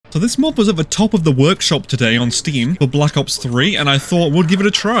So this mod was at the top of the workshop today on Steam for Black Ops 3, and I thought we'll give it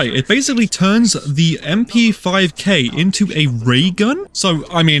a try. It basically turns the MP5K into a ray gun. So,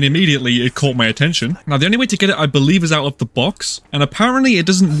 I mean, immediately it caught my attention. Now, the only way to get it, I believe, is out of the box. And apparently it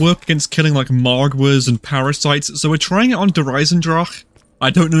doesn't work against killing like Margwas and parasites, so we're trying it on EISENDRACHE. I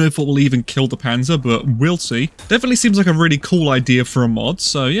don't know if it will even kill the Panzer, but we'll see. Definitely seems like a really cool idea for a mod,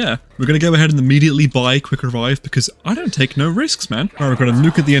 so yeah. We're gonna go ahead and immediately buy Quick Revive because I don't take no risks, man. Alright, we've got a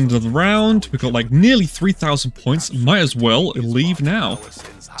nuke at the end of the round. We've got like nearly 3,000 points. Might as well leave now.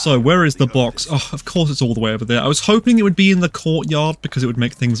 So where is the box? Oh, of course it's all the way over there. I was hoping it would be in the courtyard because it would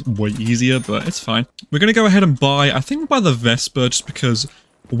make things way easier, but it's fine. We're gonna go ahead and buy, I think we'll buy the Vesper just because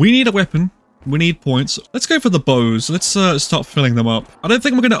we need a weapon. We need points. Let's go for the bows. Let's start filling them up. I don't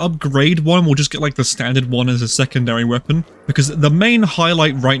think we're going to upgrade one. We'll just get like the standard one as a secondary weapon. Because the main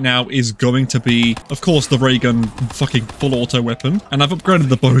highlight right now is going to be, of course, the ray gun fucking full auto weapon. And I've upgraded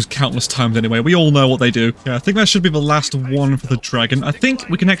the bows countless times anyway. We all know what they do. Yeah, I think that should be the last one for the dragon. I think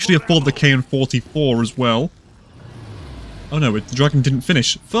we can actually afford the KN-44 as well. Oh no, the dragon didn't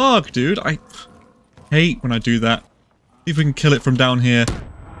finish. Fuck, dude. I hate when I do that. See if we can kill it from down here.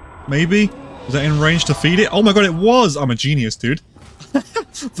 Maybe? Was that in range to feed it? Oh my god, it was! I'm a genius, dude.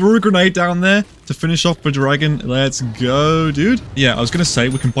 Threw a grenade down there to finish off the dragon. Let's go, dude. Yeah, I was gonna say,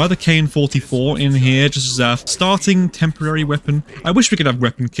 we can buy the KN-44 in here just as a starting temporary weapon. I wish we could have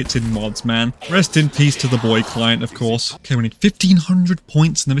weapon kits in mods, man. Rest in peace to the boy client, of course. Okay, we need 1,500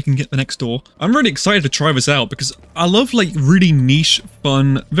 points and then we can get the next door. I'm really excited to try this out because I love, like, really niche,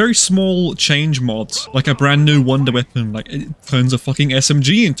 fun, very small change mods. Like a brand new wonder weapon. Like, it turns a fucking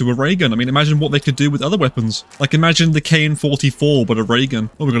SMG into a ray gun. I mean, imagine what they could do with other weapons. Like, imagine the KN-44, but a ray gun.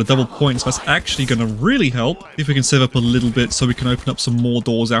 Oh, we've got a double points. That's actually going to really help. If we can save up a little bit so we can open up some more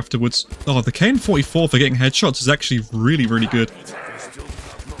doors afterwards. Oh, the KN-44 for getting headshots is actually really, really good.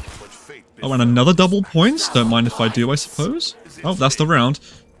 Oh, and another double points. Don't mind if I do, I suppose. Oh, that's the round.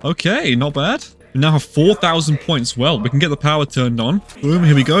 Okay, not bad. We now have 4,000 points. Well, we can get the power turned on. Boom,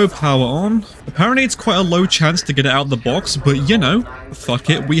 here we go. Power on. Apparently, it's quite a low chance to get it out of the box, but you know,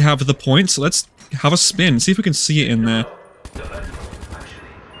 fuck it. We have the points. Let's have a spin. See if we can see it in there.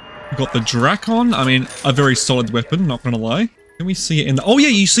 We've got the Drakon. I mean, a very solid weapon, not gonna lie. Can we see it in the... Oh yeah,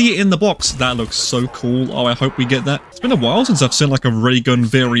 you see it in the box. That looks so cool. Oh, I hope we get that. It's been a while since I've seen like a ray gun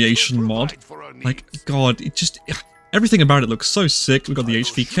variation mod. Like, God, it just... Everything about it looks so sick. We've got the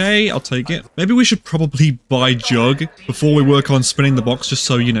HVK, I'll take it. Maybe we should probably buy Jug before we work on spinning the box, just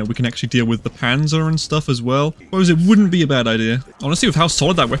so, you know, we can actually deal with the Panzer and stuff as well. Suppose it wouldn't be a bad idea. Honestly, with how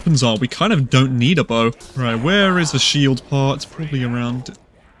solid that weapons are, we kind of don't need a bow. Right, where is the shield part? It's probably around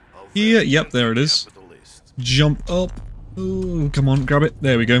here. Yep, there it is. Jump up. Oh, come on, grab it.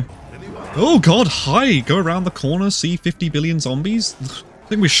 There we go. Oh god, hi! Go around the corner, see 50 billion zombies? I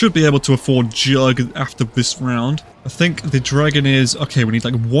think we should be able to afford Jug after this round. I think the dragon is... Okay, we need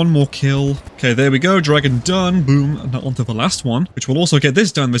like one more kill. Okay, there we go. Dragon done. Boom. And now onto the last one, which will also get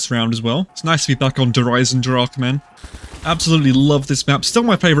this done this round as well. It's nice to be back on EISENDRACHE, man. Absolutely love this map. Still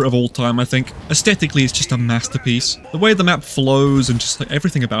my favorite of all time, I think. Aesthetically, it's just a masterpiece. The way the map flows and just like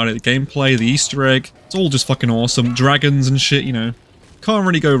everything about it. The gameplay, the Easter egg. It's all just fucking awesome. Dragons and shit, you know. Can't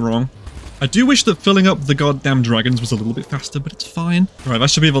really go wrong. I do wish that filling up the goddamn dragons was a little bit faster, but it's fine. Alright,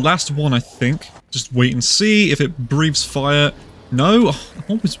 that should be the last one, I think. Just wait and see if it breathes fire. No,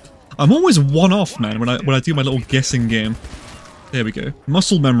 I'm always one off, man, when I do my little guessing game. There we go.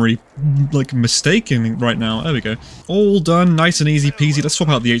 Muscle memory, like, mistaken right now. There we go. All done, nice and easy peasy. Let's swap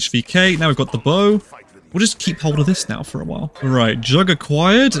out the HVK. Now we've got the bow. We'll just keep hold of this now for a while. Right, Jug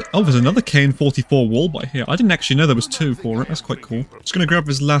acquired. Oh, there's another KN-44 wall by here. I didn't actually know there was two for it. That's quite cool. Just gonna grab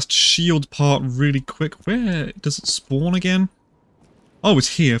this last shield part really quick. Where does it spawn again? Oh,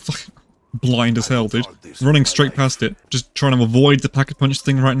 it's here. Blind as hell, dude. Running straight past it. Just trying to avoid the packet punch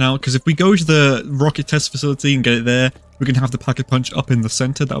thing right now, because if we go to the rocket test facility and get it there, we can have the packet punch up in the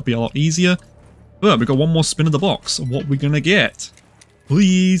center. That would be a lot easier. But we've got one more spin of the box. What are we gonna get?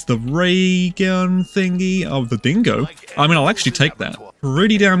 Please, the ray gun thingy. Oh, the dingo. I mean, I'll actually take that.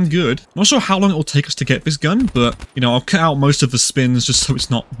 Pretty damn good. Not sure how long it will take us to get this gun, but, you know, I'll cut out most of the spins just so it's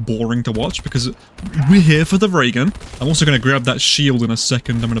not boring to watch, because we're here for the ray gun. I'm also going to grab that shield in a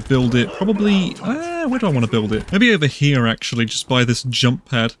second. I'm going to build it probably... where do I want to build it? Maybe over here, actually, just by this jump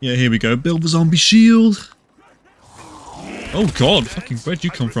pad. Yeah, here we go. Build the zombie shield. Oh god, fucking where'd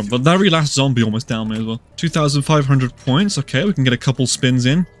you come from? The very last zombie almost down me as well. 2,500 points. Okay, we can get a couple spins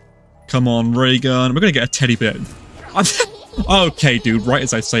in. Come on, ray gun. We're gonna get a teddy bear. Okay, dude, right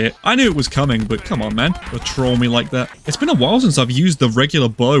as I say it. I knew it was coming, but come on, man. Don't troll me like that. It's been a while since I've used the regular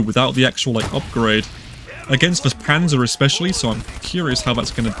bow without the actual, like, upgrade. against the Panzer especially, so I'm curious how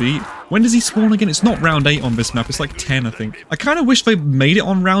that's going to be. When does he spawn again? It's not round 8 on this map, it's like 10, I think. I kind of wish they made it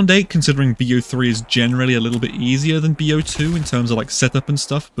on round 8, considering BO3 is generally a little bit easier than BO2 in terms of like setup and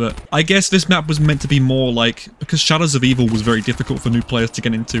stuff, but I guess this map was meant to be more like, because Shadows of Evil was very difficult for new players to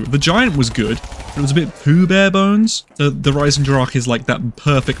get into. The Giant was good, but it was a bit too bare bones. So the EISENDRACHE is like that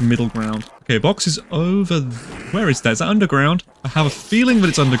perfect middle ground. Okay, box is over... Where is that? Is that underground? I have a feeling that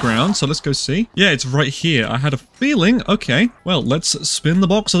it's underground, so let's go see. Yeah, it's right here. I had a feeling. Okay, well, let's spin the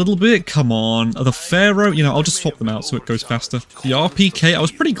box a little bit. Come on. The Pharaoh, you know, I'll just swap them out so it goes faster. The RPK, I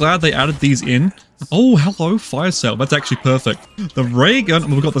was pretty glad they added these in. Oh, hello, fire sale. That's actually perfect. The ray gun,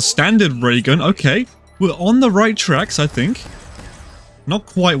 we've got the standard ray gun. Okay, we're on the right tracks, I think. Not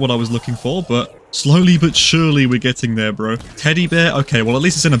quite what I was looking for, but slowly but surely we're getting there, bro. Teddy bear. Okay, well, at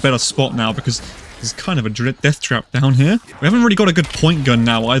least it's in a better spot now because there's kind of a death trap down here. We haven't really got a good point gun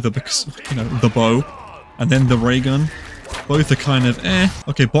now either because, you know, the bow and then the ray gun. Both are kind of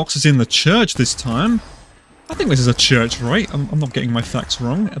Okay, box is in the church this time. I think this is a church, right? I'm not getting my facts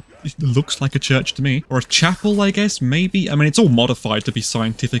wrong. It looks like a church to me. Or a chapel, I guess, maybe? I mean, it's all modified to be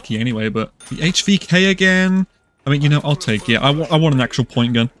scientific-y anyway, but... The HVK again... I mean, you know, I'll take it. I want an actual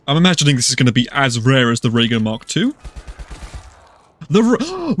point gun. I'm imagining this is going to be as rare as the ray gun Mark II.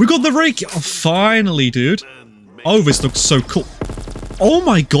 We got the ray... Oh, finally, dude. Oh, this looks so cool. Oh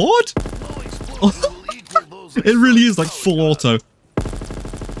my god! It really is like full auto.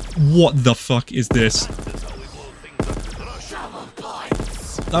 What the fuck is this?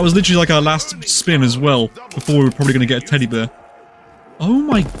 That was literally like our last spin as well, before we were probably going to get a teddy bear. Oh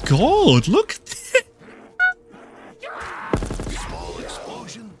my god, look at this.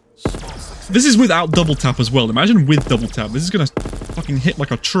 This is without double tap as well. Imagine with double tap. This is going to fucking hit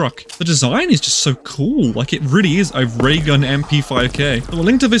like a truck. The design is just so cool. Like, it really is a ray gun MP5K. So a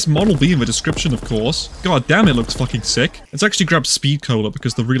link to this model be in the description, of course. God damn, it looks fucking sick. Let's actually grab speed cola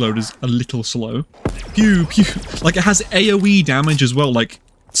because the reload is a little slow. Pew, pew. Like, it has AoE damage as well, like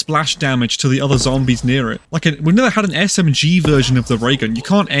splash damage to the other zombies near it. Like, we've never had an SMG version of the ray gun. You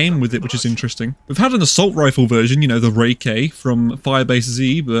can't aim with it, which is interesting. We've had an assault rifle version, you know, the Ray K from Firebase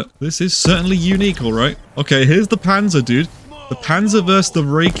Z, but this is certainly unique, alright? Okay, here's the Panzer, dude. The Panzer versus the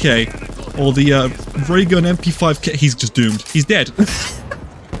Ray K, or the ray gun MP5K. He's just doomed. He's dead.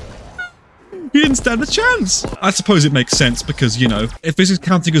 He didn't stand a chance! I suppose it makes sense because, you know, if this is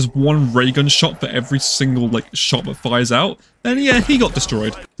counting as one ray gun shot for every single, like, shot that fires out, then yeah, he got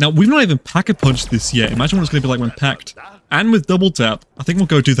destroyed. Now, we've not even pack-a-punched this yet. Imagine what it's going to be like when packed. And with double tap. I think we'll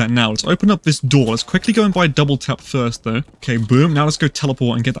go do that now. Let's open up this door. Let's quickly go and buy double tap first, though. Okay, boom. Now let's go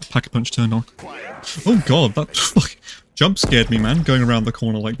teleport and get that pack-a-punch turned on. Oh god, that fuck jump scared me, man, going around the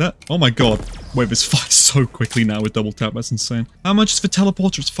corner like that. Oh my god. Wait, this fires so quickly now with double tap. That's insane. How much is for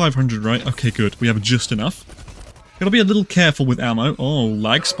teleporter? It's 500, right? Okay, good. We have just enough. Gotta be a little careful with ammo. Oh,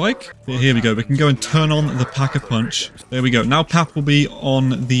 lag spike. Yeah, here we go. We can go and turn on the pack-a-punch. There we go. Now Pap will be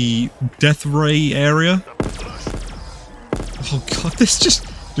on the death ray area. Oh god, this just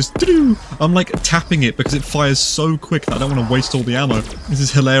I'm like tapping it because it fires so quick that I don't want to waste all the ammo. This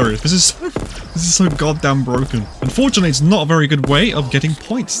is hilarious. This is so goddamn broken. Unfortunately, it's not a very good way of getting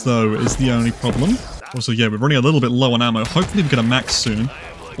points, though, is the only problem. Also, yeah, we're running a little bit low on ammo. Hopefully we get a max soon.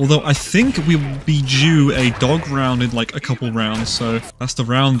 Although I think we will be due a dog round in like a couple rounds, so that's the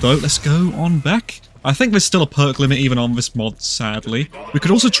round though. Let's go on back. I think there's still a perk limit even on this mod, sadly. We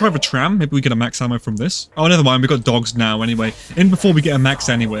could also try the tram. Maybe we get a max ammo from this. Oh, never mind. We've got dogs now anyway. In before we get a max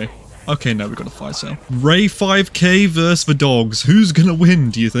anyway. Okay, no, we got a fire sale. Ray 5K versus the dogs. Who's gonna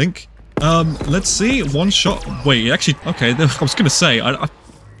win, do you think? Let's see. One shot. Wait, actually, okay, I was gonna say,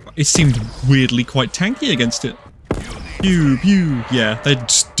 it seemed weirdly quite tanky against it. Pew, pew. Yeah, they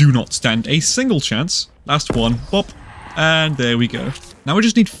just do not stand a single chance. Last one. Bop. And there we go. Now we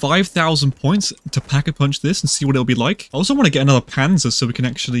just need 5,000 points to pack-a-punch this and see what it'll be like. I also want to get another Panzer so we can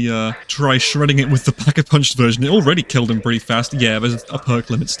actually try shredding it with the pack-a-punched version. It already killed him pretty fast. Yeah, there's a perk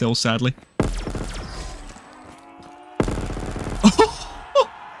limit still, sadly.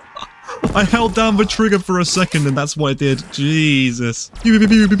 I held down the trigger for a second and that's what I did. Jesus. Pew, pew,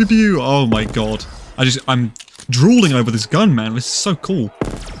 pew, pew, pew, pew. Oh my god. I'm drooling over this gun, man. This is so cool.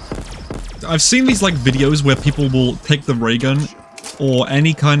 I've seen these like videos where people will take the ray gun or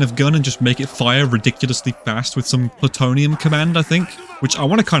any kind of gun and just make it fire ridiculously fast with some plutonium command, I think. Which I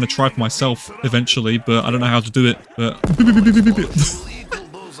want to kind of try for myself eventually, but I don't know how to do it. But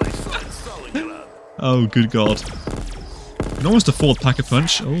oh, good god. I can almost afford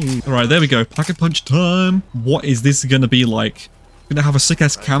pack-a-punch. Oh, alright, there we go. Pack-a-punch time. What is this going to be like? Gonna have a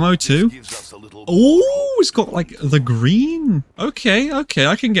sick-ass camo too. Oh, it's got like the green. Okay, okay,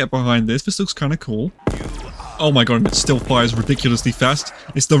 I can get behind this. This looks kind of cool. Oh my god, and it still fires ridiculously fast.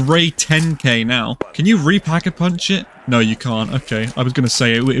 It's the Ray 10K now. Can you repack punch it? No, you can't. Okay, I was gonna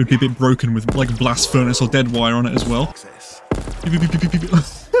say it would be a bit broken with like blast furnace or dead wire on it as well.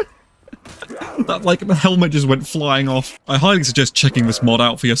 That like the helmet just went flying off. I highly suggest checking this mod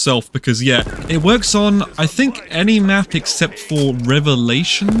out for yourself because yeah, it works on I think any map except for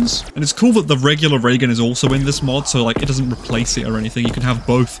Revelations. And it's cool that the regular ray gun is also in this mod, so like it doesn't replace it or anything. You can have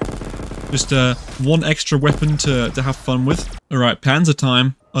both. Just one extra weapon to have fun with. Alright, Panzer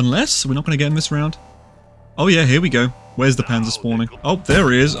time. Unless we're not going to get him this round. Oh yeah, here we go. Where's the Panzer spawning? Oh,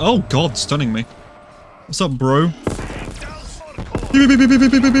 there he is. Oh god, stunning me. What's up, bro?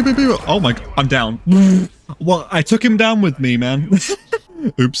 Oh my god, I'm down. Well, I took him down with me, man.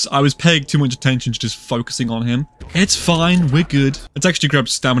 Oops, I was paying too much attention to just focusing on him. It's fine, we're good. Let's actually grab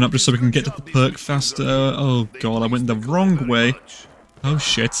stamina up just so we can get to the perk faster. Oh god, I went the wrong way. Oh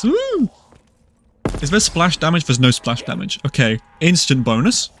shit. Ooh. Is there splash damage? There's no splash damage. Okay. Instant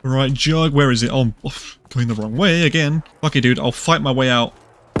bonus. Right, Jug, where is it? Oh, going the wrong way again. Fuck it, dude. I'll fight my way out.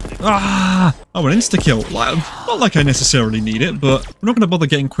 Ah! Oh, an insta-kill. Not like I necessarily need it, but we're not going to bother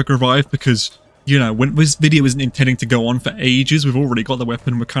getting quick revive because, you know, when this video isn't intending to go on for ages, we've already got the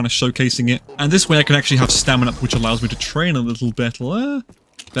weapon, we're kind of showcasing it. And this way I can actually have stamina, which allows me to train a little better.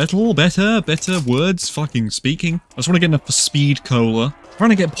 Better words, fucking speaking. I just want to get enough for speed cola. Trying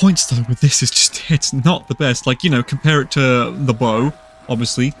to get points though with this is just, it's not the best. Like, you know, compare it to the bow,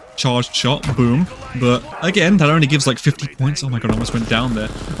 obviously. Charged shot, boom. But again, that only gives like 50 points. Oh my god, I almost went down there.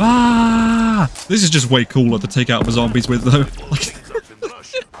 Ah! This is just way cooler to take out the zombies with though. Like,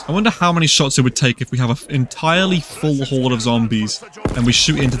 I wonder how many shots it would take if we have an entirely full horde of zombies and we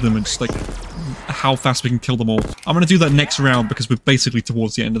shoot into them and just like how fast we can kill them all. I'm gonna do that next round because we're basically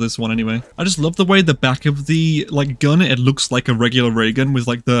towards the end of this one anyway. I just love the way the back of the like gun, it looks like a regular ray gun with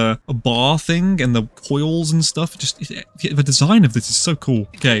like the bar thing and the coils and stuff. Just the design of this is so cool.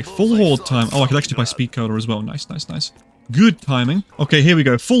 Okay, full horde time. Oh, I could actually buy speed cola as well. Nice, nice, nice. Good timing. Okay, here we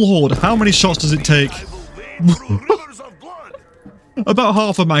go. Full horde. How many shots does it take? About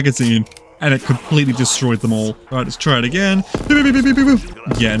half a magazine. And it completely destroyed them all. Right, let's try it again.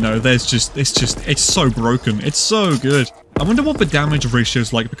 Yeah, no, it's so broken. It's so good. I wonder what the damage ratio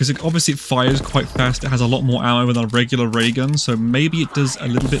is like, because obviously it fires quite fast. It has a lot more ammo than a regular ray gun, so maybe it does a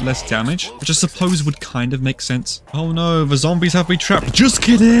little bit less damage, which I suppose would kind of make sense. Oh no, the zombies have me trapped. Just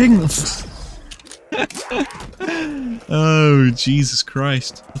kidding! Oh, Jesus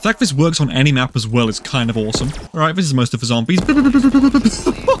Christ. The fact this works on any map as well is kind of awesome. Alright, this is most of the zombies.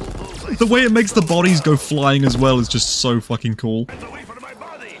 The way it makes the bodies go flying as well is just so fucking cool.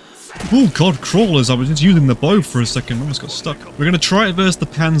 Oh god, crawlers. I was just using the bow for a second. Almost got stuck. We're going to try it versus the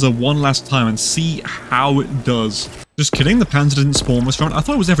Panzer one last time and see how it does. Just kidding, the Panzer didn't spawn this round. I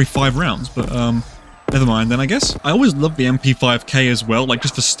thought it was every 5 rounds, but never mind then, I guess. I always loved the MP5K as well, like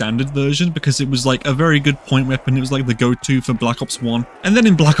just the standard version, because it was like a very good point weapon. It was like the go-to for Black Ops 1. And then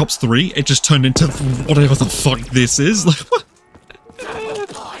in Black Ops 3, it just turned into whatever the fuck this is. Like, what?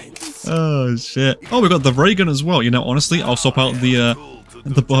 Oh shit. Oh, we got the ray gun as well. You know, honestly, I'll swap out the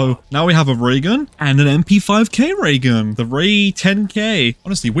bow. Now we have a ray gun and an MP5K ray gun. The Ray 10K.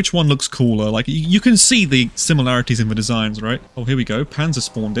 Honestly, which one looks cooler? Like, you can see the similarities in the designs, right? Oh, here we go. Panzer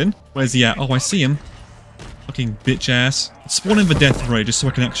spawned in. Where's he at? Oh, I see him. Fucking bitch ass. Let's spawn in the death ray just so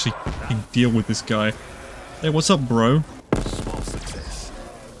I can actually fucking deal with this guy. Hey, what's up, bro?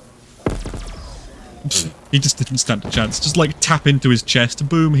 He just didn't stand a chance. Just like tap into his chest,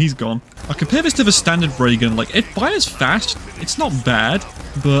 boom, he's gone. I compare this to the standard ray gun. Like, it fires fast, it's not bad,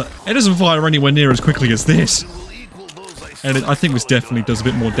 but it doesn't fire anywhere near as quickly as this. And I think this definitely does a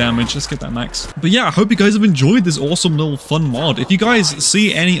bit more damage. Let's get that max. But yeah, I hope you guys have enjoyed this awesome little fun mod. If you guys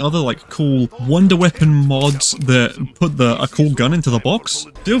see any other like cool wonder weapon mods that put a cool gun into the box,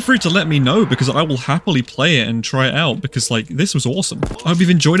 feel free to let me know because I will happily play it and try it out because like this was awesome. I hope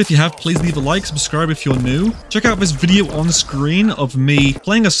you've enjoyed. If you have, please leave a like, subscribe if you're new. Check out this video on screen of me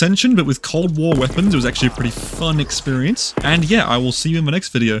playing Ascension but with Cold War weapons. It was actually a pretty fun experience. And yeah, I will see you in my next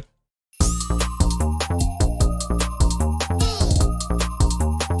video.